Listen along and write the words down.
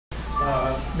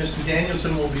Mr.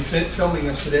 Danielson will be filming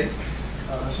us today.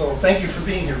 So thank you for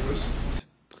being here, Bruce.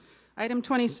 Item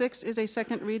 26 is a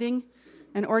second reading.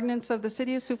 An ordinance of the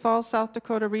City of Sioux Falls, South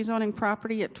Dakota rezoning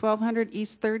property at 1200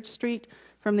 East 3rd Street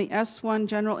from the S1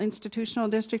 General Institutional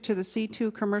District to the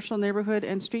C2 Commercial Neighborhood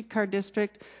and Streetcar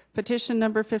District, petition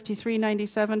number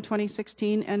 5397,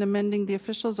 2016, and amending the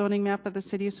official zoning map of the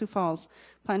City of Sioux Falls.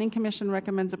 Planning Commission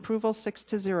recommends approval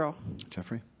 6-0.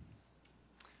 Jeffrey?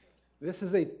 This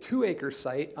is a 2-acre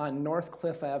site on North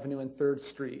Cliff Avenue and 3rd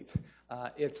Street.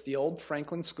 It's the old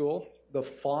Franklin School, the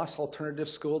Foss Alternative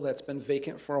School that's been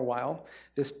vacant for a while.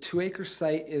 This 2-acre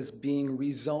site is being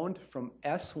rezoned from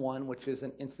S1, which is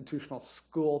an institutional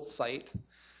school site,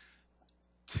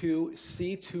 to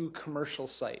C2 commercial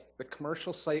site. The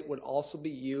commercial site would also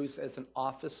be used as an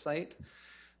office site.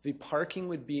 The parking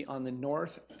would be on the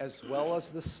north as well as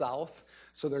the south,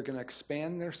 so they're going to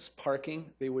expand their parking.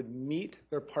 They would meet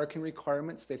their parking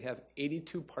requirements. They'd have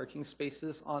 82 parking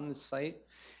spaces on the site.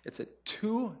 It's a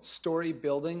 2-story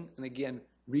building, and again,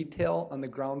 retail on the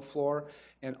ground floor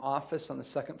and office on the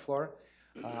second floor.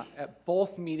 At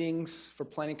both meetings for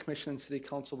Planning Commission and City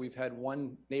Council, we've had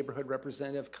one neighborhood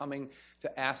representative coming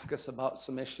to ask us about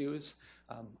some issues.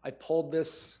 I pulled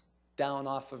this down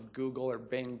off of Google, or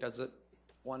Bing does it,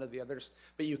 one of the others,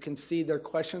 but you can see their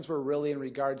questions were really in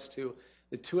regards to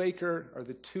the 2-acre or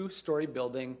the 2-story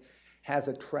building has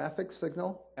a traffic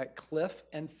signal at Cliff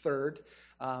and 3rd.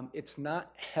 It's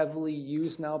not heavily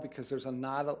used now because there's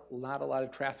not a lot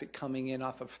of traffic coming in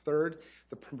off of 3rd.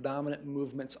 The predominant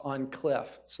movement's on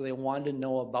Cliff, so they wanted to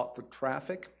know about the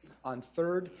traffic on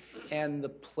 3rd and the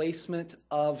placement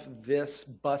of this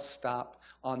bus stop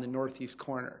on the northeast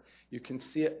corner. You can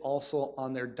see it also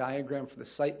on their diagram for the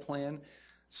site plan.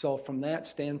 So from that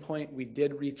standpoint, we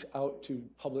did reach out to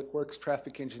Public Works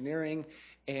Traffic Engineering,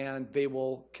 and they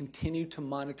will continue to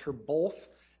monitor both.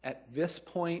 At this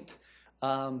point,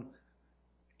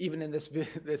 even in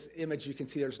this image, you can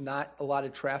see there's not a lot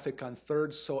of traffic on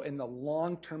 3rd. So in the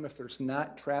long term, if there's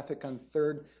not traffic on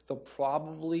 3rd,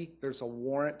 there's a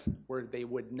warrant where they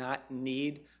would not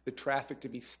need the traffic to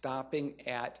be stopping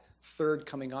at 3rd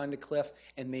coming onto Cliff,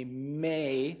 and they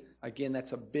may, again,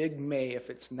 that's a big may, if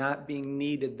it's not being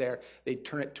needed there, they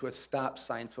turn it to a stop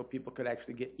sign so people could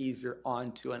actually get easier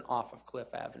onto and off of Cliff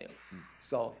Avenue.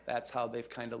 So that's how they've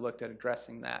kind of looked at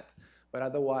addressing that. But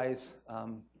otherwise,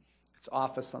 it's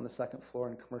office on the second floor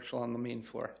and commercial on the main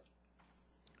floor.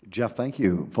 Jeff, thank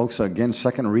you. Folks, again,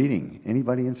 second reading.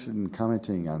 Anybody interested in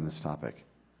commenting on this topic?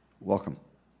 Welcome.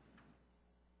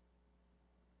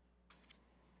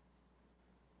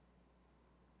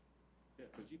 Yeah,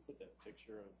 could you put that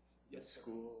picture of the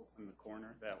school in the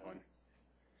corner, that one?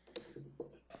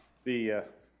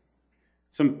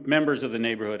 Some members of the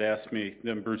neighborhood asked me,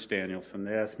 Bruce Danielson,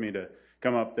 they asked me to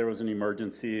come up. There was an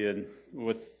emergency and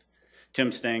with Tim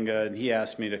Stanga, and he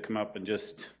asked me to come up and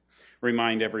just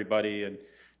remind everybody. And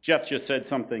Jeff just said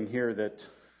something here that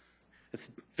it's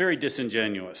very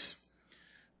disingenuous.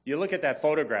 You look at that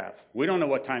photograph. We don't know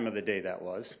what time of the day that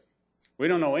was. We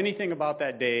don't know anything about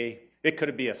that day. It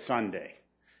could be a Sunday.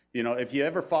 You know, if you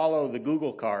ever follow the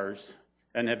Google cars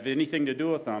and have anything to do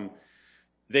with them,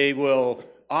 they will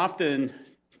often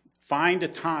find a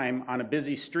time on a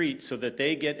busy street so that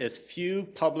they get as few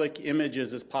public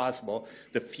images as possible,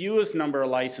 the fewest number of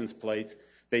license plates.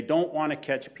 They don't want to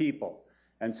catch people.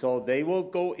 And so they will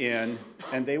go in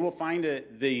and they will find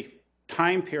the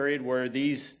time period where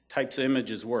these types of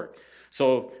images work.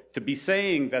 So to be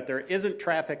saying that there isn't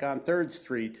traffic on 3rd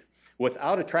Street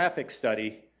without a traffic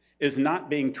study is not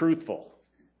being truthful.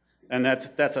 And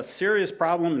that's a serious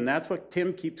problem, and that's what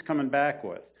Tim keeps coming back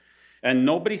with. And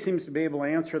nobody seems to be able to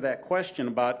answer that question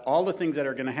about all the things that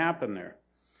are going to happen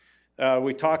there.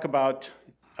 We talk about,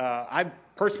 I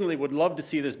personally would love to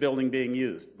see this building being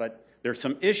used, but there's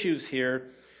some issues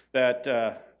here that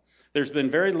there's been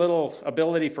very little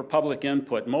ability for public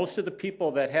input. Most of the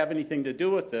people that have anything to do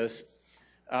with this,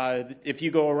 if you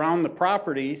go around the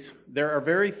properties, there are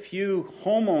very few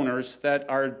homeowners that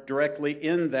are directly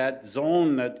in that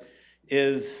zone that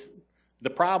is the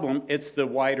problem. It's the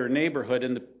wider neighborhood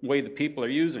and the way the people are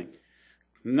using.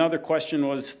 Another question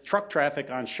was truck traffic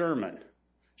on Sherman.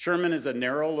 Sherman is a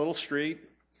narrow little street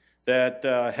that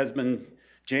has been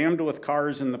jammed with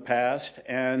cars in the past,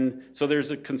 and so there's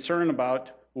a concern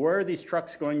about where are these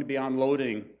trucks going to be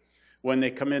unloading when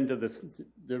they come into this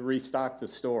to restock the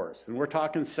stores. And we're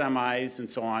talking semis and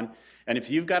so on, and if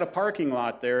you've got a parking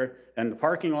lot there and the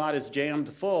parking lot is jammed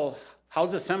full,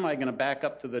 how's a semi going to back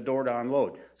up to the door to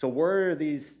unload? So where are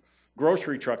these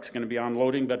grocery trucks going to be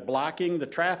unloading but blocking the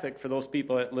traffic for those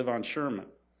people that live on Sherman?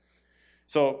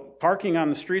 So parking on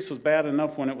the streets was bad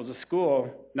enough when it was a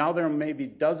school. Now there may be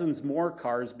dozens more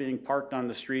cars being parked on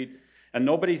the street, and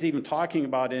nobody's even talking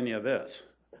about any of this.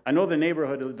 I know the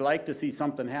neighborhood would like to see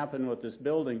something happen with this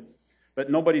building, but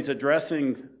nobody's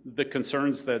addressing the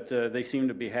concerns that they seem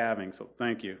to be having, so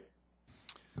thank you.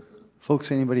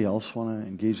 Folks, anybody else want to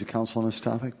engage the council on this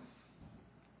topic?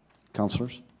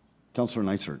 Councilors? Councilor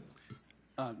Neitzer.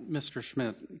 Mr.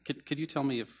 Schmitt, could you tell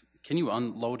me can you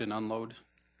unload and unload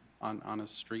on a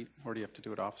street, or do you have to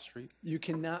do it off street? You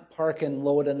cannot park and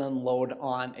load and unload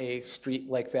on a street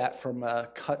like that from a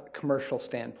commercial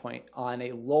standpoint. On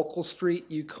a local street,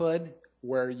 you could,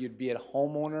 where you'd be a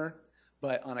homeowner,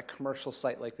 but on a commercial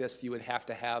site like this, you would have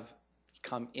to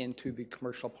come into the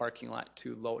commercial parking lot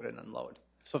to load and unload.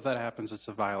 So if that happens, it's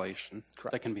a violation.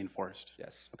 Correct. That can be enforced.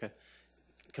 Yes. Okay.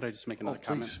 Could I just make another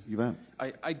comment? Please, you bet.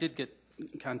 I did get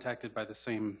contacted by the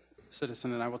same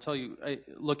citizen, and I will tell you,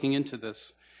 looking into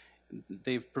this,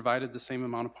 they've provided the same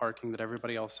amount of parking that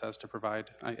everybody else has to provide.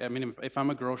 I mean, if I'm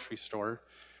a grocery store,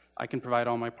 I can provide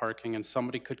all my parking, and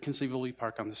somebody could conceivably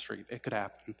park on the street. It could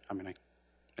happen. I mean, it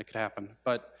could happen.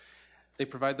 But they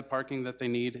provide the parking that they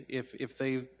need. If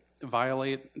they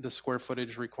violate the square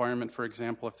footage requirement, for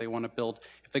example, if they want to build,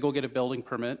 if they go get a building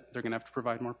permit, they're going to have to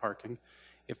provide more parking.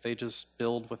 If they just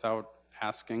build without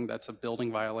asking, that's a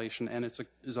building violation, and it's a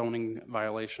zoning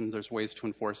violation. There's ways to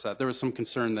enforce that. There was some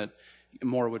concern that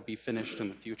more would be finished in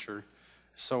the future.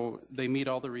 So they meet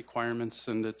all the requirements,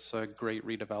 and it's a great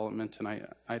redevelopment, and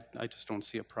I just don't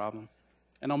see a problem.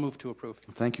 And I'll move to approve.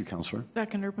 Thank you, Councilor.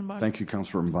 Second, Urbanbach. Thank you,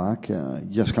 Councilor Mbach.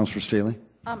 Yes, Councilor Staley.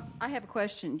 I have a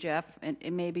question, Jeff, and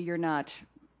maybe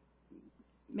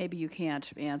maybe you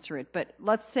can't answer it, but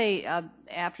let's say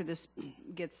after this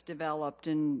gets developed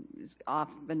and is off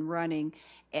and running,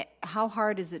 how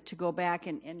hard is it to go back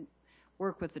and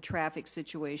work with the traffic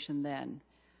situation then?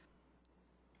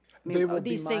 I mean,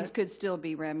 these things could still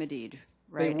be remedied,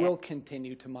 right? They will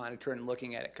continue to monitor and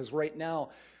looking at it, because right now,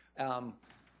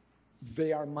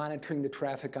 they are monitoring the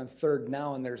traffic on 3rd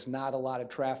now, and there's not a lot of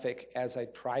traffic, as I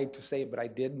tried to say, but I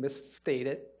did misstate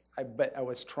it. But I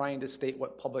was trying to state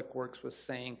what Public Works was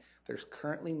saying. There's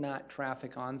currently not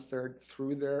traffic on 3rd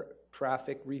through their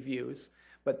traffic reviews,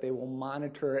 but they will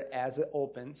monitor it as it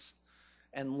opens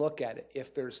and look at it.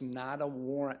 If there's not a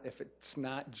warrant, if it's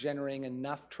not generating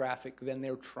enough traffic, then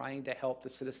they're trying to help the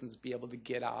citizens be able to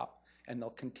get out, and they'll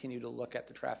continue to look at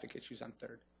the traffic issues on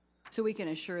 3rd. So we can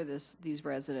assure these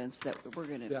residents that we're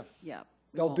going to, yeah.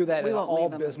 They'll do that at all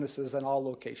businesses and all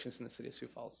locations in the city of Sioux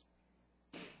Falls.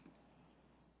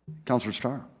 Councilor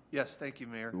Starr. Yes, thank you,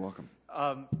 Mayor. You're welcome.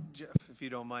 Jeff, if you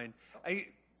don't mind,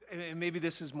 and maybe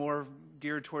this is more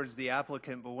geared towards the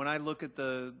applicant, but when I look at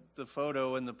the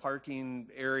photo and the parking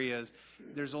areas,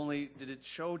 there's only, did it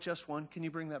show just one? Can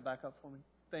you bring that back up for me?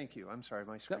 Thank you. I'm sorry,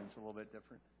 my screen's a little bit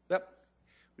different. Yep.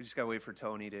 We just got to wait for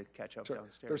Tony to catch up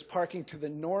downstairs. There's parking to the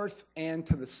north and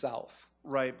to the south.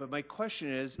 Right, but my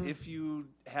question is, if you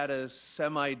had a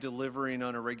semi delivering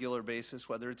on a regular basis,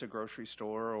 whether it's a grocery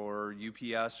store or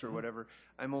UPS or whatever,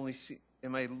 I'm only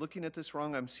am I looking at this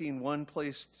wrong? I'm seeing one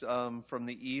place from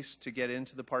the east to get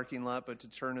into the parking lot, but to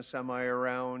turn a semi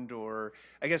around, or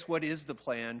I guess what is the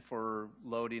plan for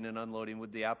loading and unloading?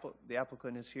 Would the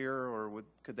applicant is here, or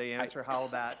could they answer how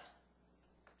that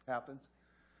happens?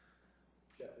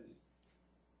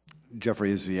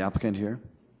 Jeffrey, is the applicant here?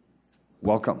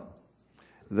 Welcome.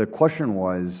 The question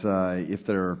was if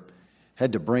they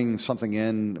had to bring something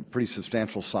in, a pretty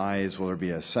substantial size, whether it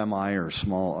be a semi or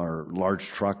small or large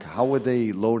truck, how would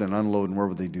they load and unload, and where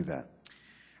would they do that?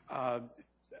 I'm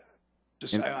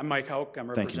Mike Hauk. I'm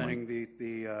representing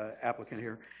the applicant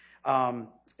here. And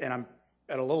I'm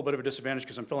at a little bit of a disadvantage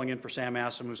because I'm filling in for Sam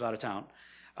Assam, who's out of town.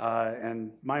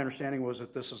 And my understanding was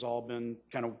that this has all been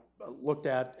kind of looked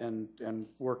at and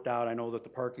worked out. I know that the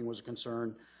parking was a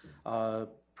concern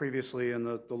previously in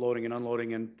the loading and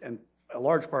unloading, and a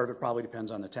large part of it probably depends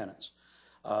on the tenants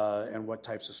and what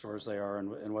types of stores they are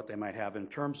and what they might have. In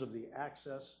terms of the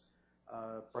access,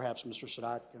 perhaps Mr.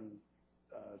 Sadat can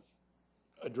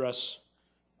address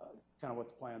kind of what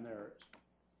the plan there is.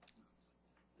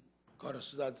 Carter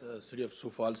Sadat, City of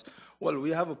Sioux Falls. Well, we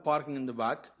have a parking in the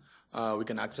back. We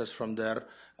can access from there,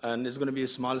 and it's going to be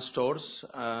small stores.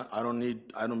 I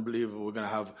don't believe we're going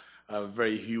to have a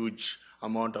very huge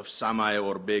amount of semi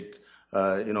or big,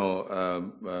 trucks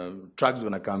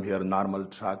going to come here, normal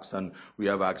trucks, and we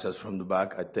have access from the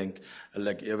back. I think,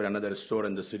 like every another store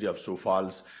in the city of Sioux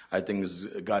Falls, I think has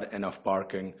got enough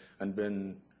parking and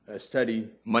been steady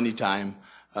money time,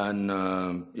 and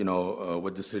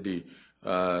what the city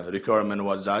requirement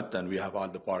was that, and we have all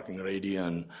the parking ready,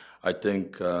 and I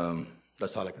think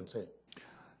that's all I can say.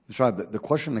 That's right. The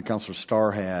question that Councilor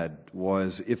Starr had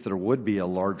was if there would be a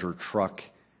larger truck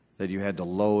that you had to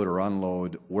load or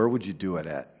unload, where would you do it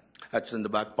at? That's in the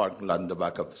back parking lot in the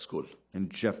back of the school. And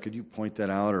Jeff, could you point that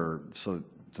out, or so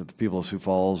that the people of Sioux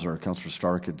Falls or Councilor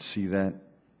Starr could see that?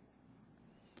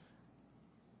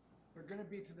 We're going to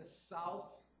be to the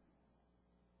south.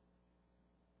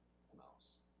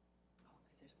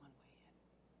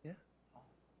 Yeah.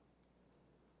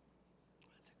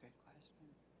 That's a good question.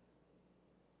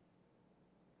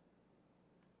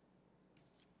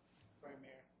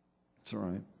 It's all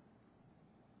right.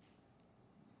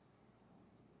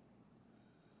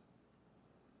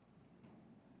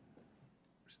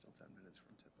 We're still 10 minutes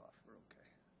from tip-off. We're okay.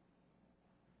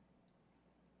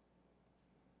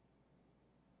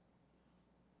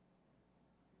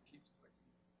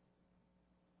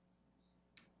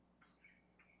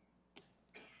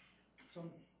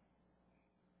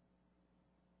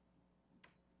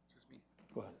 Excuse me.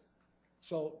 Go ahead.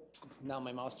 So now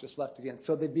my mouse just left again.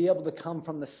 So they'd be able to come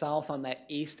from the south on that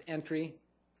east entry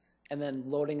and then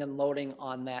loading and loading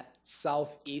on that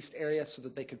southeast area so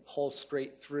that they could pull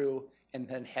straight through and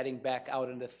then heading back out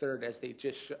into Third as they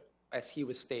just, as he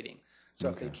was stating. So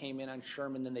if they came in on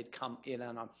Sherman, then they'd come in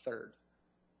on Third.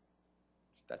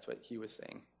 That's what he was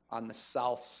saying. On the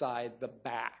south side, the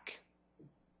back.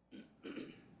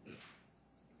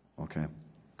 Okay.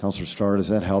 Councilor Starr, does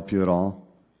that help you at all?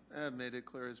 I made it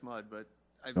clear as mud, but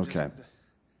I'm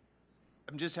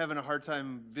just having a hard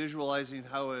time visualizing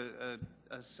how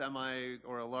a semi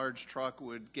or a large truck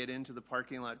would get into the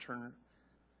parking lot, turn.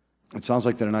 It sounds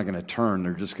like they're not going to turn.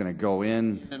 They're just going to go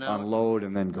in, and out. unload,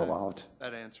 and then go out.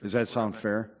 That answers. Does that sound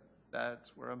fair?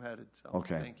 That's where I'm headed, so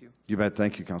Okay. thank you. You bet.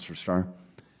 Thank you, Councilor Starr.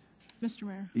 Mr.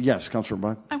 Mayor, Yes, Councilor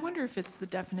Buck. I wonder if it's the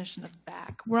definition of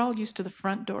back. We're all used to the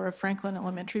front door of Franklin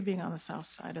Elementary being on the south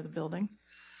side of the building.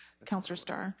 Counselor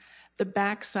Starr, the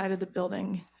back side of the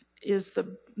building is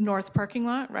the north parking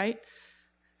lot, right?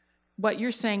 What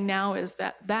you're saying now is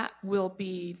that that will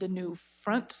be the new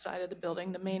front side of the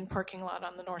building, the main parking lot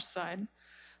on the north side.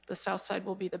 The south side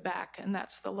will be the back, and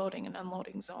that's the loading and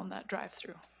unloading zone, that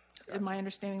drive-through. Am I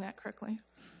understanding that correctly?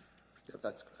 Yeah,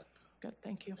 that's correct. Good,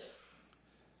 thank you.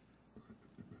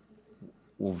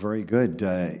 Well, very good.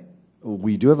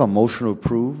 We do have a motion to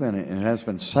approve, and it has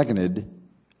been seconded.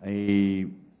 A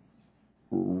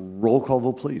roll call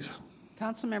vote, please.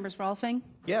 Council members Rolfing,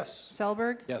 Yes.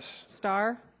 Selberg, Yes.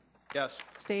 Starr, Yes.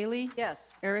 Staley,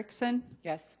 Yes. Erickson,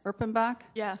 Yes. Erpenbach,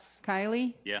 Yes.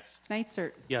 Kylie, Yes.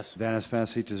 Kneitzert. Yes. That has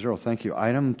passed 8-0. Thank you.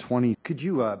 Item 20. Could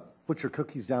you put your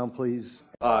cookies down, please?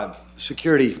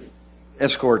 Security,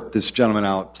 escort this gentleman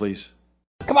out, please.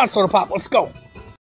 Come on, Soda Pop, let's go.